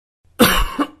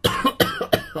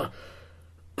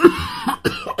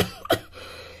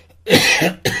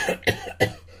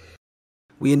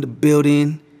We in the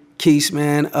building. KICE,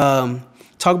 man.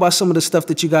 Talk about some of the stuff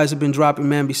that you guys have been dropping,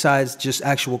 man, besides just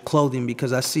actual clothing,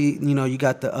 because I see, you know, you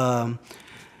got the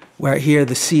right here,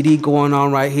 the CD going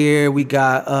on right here. We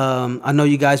got, I know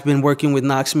you guys been working with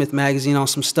Knocksmith Magazine on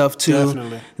some stuff too.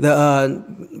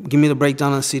 Definitely. Give me the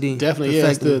breakdown on the CD. Definitely, yeah.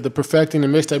 It's the Perfecting the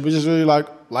mixtape, which is really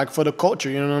like for the culture,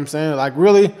 you know what I'm saying? Like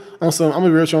really on some, I'm gonna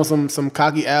be rich on some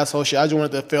cocky asshole shit. I just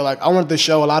wanted to feel like, I wanted to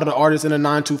show a lot of the artists in the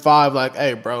 925 like,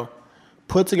 hey bro,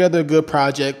 put together a good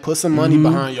project, put some money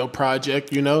behind your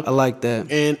project, you know? I like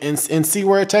that. And see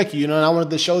where it takes you, you know? And I wanted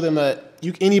to show them that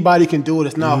anybody can do it.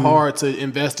 It's not hard to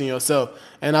invest in yourself.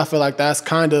 And I feel like that's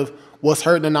kind of what's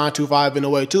hurting the 925 in a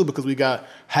way too, because we got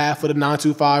half of the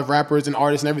 925 rappers and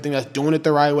artists and everything that's doing it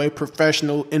the right way,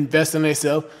 professional, investing in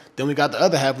themselves. Then we got the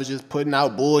other half, which is putting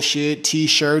out bullshit,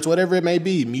 t-shirts, whatever it may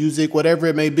be, music, whatever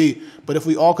it may be. But if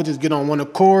we all could just get on one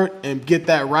accord and get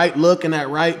that right look and that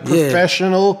right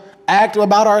professional act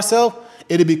about ourselves,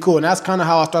 it'd be cool. And that's kind of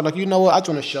how I started. Like, you know what? I just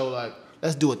want to show, like,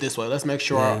 let's do it this way. Let's make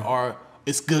sure our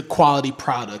it's good quality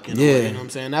product. In a way, you know what I'm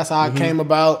saying? That's how it came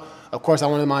about. Of course, I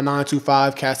wanted my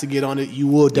 925 cast to get on it. You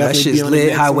will definitely be on it. That shit's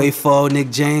lit. Highway 4, Nick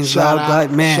James. Shout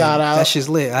out. Man, shout out. That shit's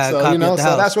lit. I so, you know,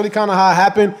 so that's really kind of how it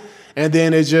happened. And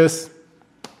then it just,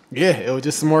 it was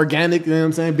just some organic, you know what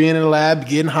I'm saying? Being in the lab,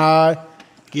 getting high,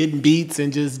 getting beats,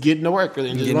 and just getting to work.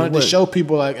 And just wanted to show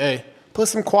people like, hey, put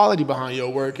some quality behind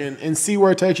your work and see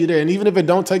where it takes you there. And even if it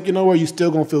don't take you nowhere, you still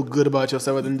gonna feel good about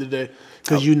yourself at the end of the day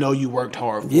because you know you worked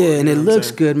hard for it. Yeah, and it looks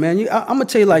good, man. I'm gonna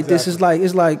tell you like this. It's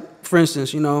like, for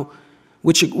instance, you know,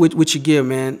 with your gear,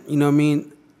 man. You know what I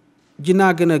mean? You're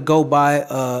not gonna go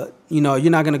buy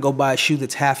you're not gonna go buy a shoe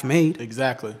that's half made.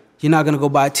 Exactly. You're not gonna go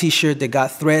buy a T-shirt that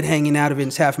got thread hanging out of it and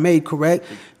it's half made, correct?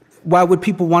 Why would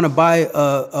people want to buy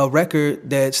a record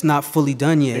that's not fully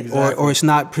done yet, or it's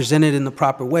not presented in the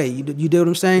proper way? You do what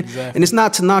I'm saying? Exactly. And it's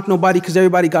not to knock nobody, because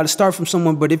everybody got to start from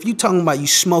someone. But if you talking about you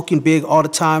smoking big all the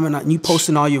time and you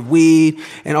posting all your weed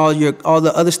and all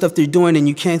the other stuff they're doing, and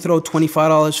you can't throw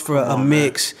 $25 for a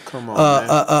mix,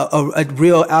 a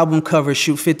real album cover,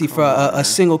 shoot 50 for a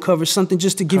single cover, something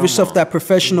just to give yourself that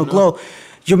professional glow.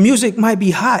 Your music might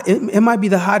be hot. It might be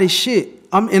the hottest shit.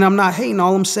 And I'm not hating.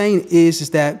 All I'm saying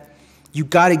is that you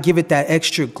got to give it that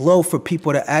extra glow for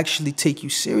people to actually take you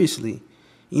seriously.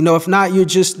 You know, if not,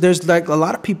 there's like a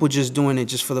lot of people just doing it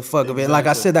just for the fuck of it. Like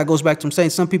I said, that goes back to saying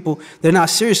some people, they're not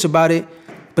serious about it,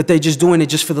 but they're just doing it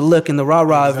just for the look and the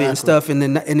rah-rah of it and stuff, and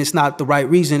it's not the right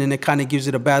reason, and it kind of gives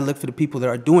it a bad look for the people that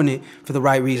are doing it for the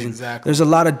right reason. Exactly. There's a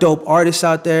lot of dope artists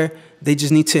out there. They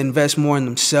just need to invest more in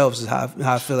themselves is how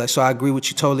I feel like. So I agree with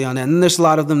you totally on that. And there's a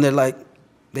lot of them that like,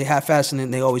 they half-assing it,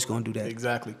 and they always gonna do that.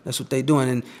 Exactly. That's what they doing.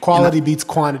 And quality beats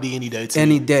quantity any day.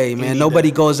 Any day, man. Nobody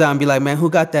goes out and be like, man, who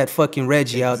got that fucking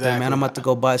Reggie out there, man? I'm about to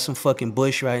go buy some fucking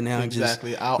Bush right now and just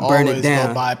I'll burn always it down.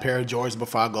 go buy a pair of Jordans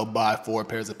before I go buy 4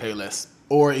 pairs of Payless.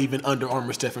 Or even Under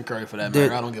Armour, Stephen Curry for that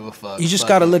matter. I don't give a fuck. You just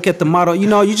got to look at the model. You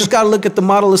know, you just got to look at the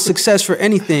model of success for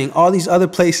anything. All these other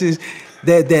places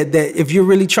that if you're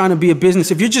really trying to be a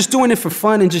business, if you're just doing it for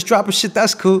fun and just dropping shit,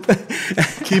 that's cool.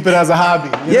 Keep it as a hobby.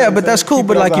 You know but that's cool.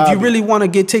 But like, if you really want to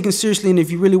get taken seriously, and if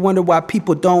you really wonder why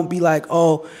people don't be like,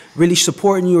 oh, really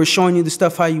supporting you or showing you the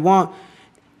stuff how you want,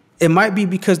 it might be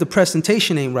because the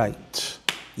presentation ain't right.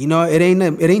 You know, it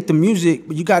ain't the music,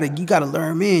 but you gotta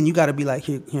learn, man. You gotta be like,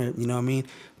 here, you know what I mean?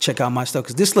 Check out my stuff,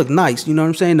 because this look nice. You know what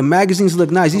I'm saying? The magazines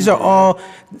look nice. These are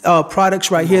all products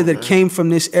right here that came from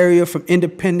this area, from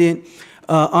independent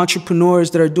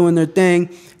entrepreneurs that are doing their thing,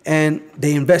 and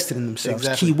they invested in themselves.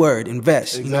 Keyword,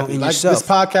 invest. You know, in yourself. This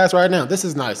podcast right now, this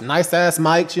is nice. Nice ass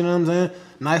mics. You know what I'm saying?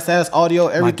 Nice ass audio.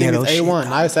 Everything is A1.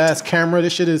 Nice ass camera.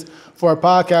 This shit is, for a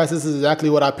podcast, this is exactly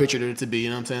what I pictured it to be. You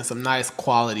know what I'm saying? Some nice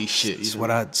quality shit. That's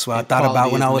what I thought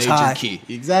about when I was high.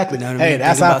 Exactly. You know what I mean?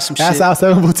 That's how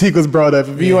 7 Boutique was brought up.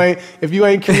 If you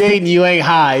ain't creating, you ain't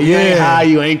high. You ain't high,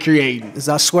 you ain't creating.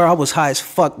 I swear I was high as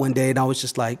fuck one day, and I was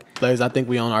just like, Blaze, I think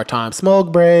we on our time.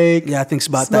 Smoke break. Yeah, I think it's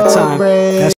about that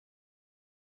time.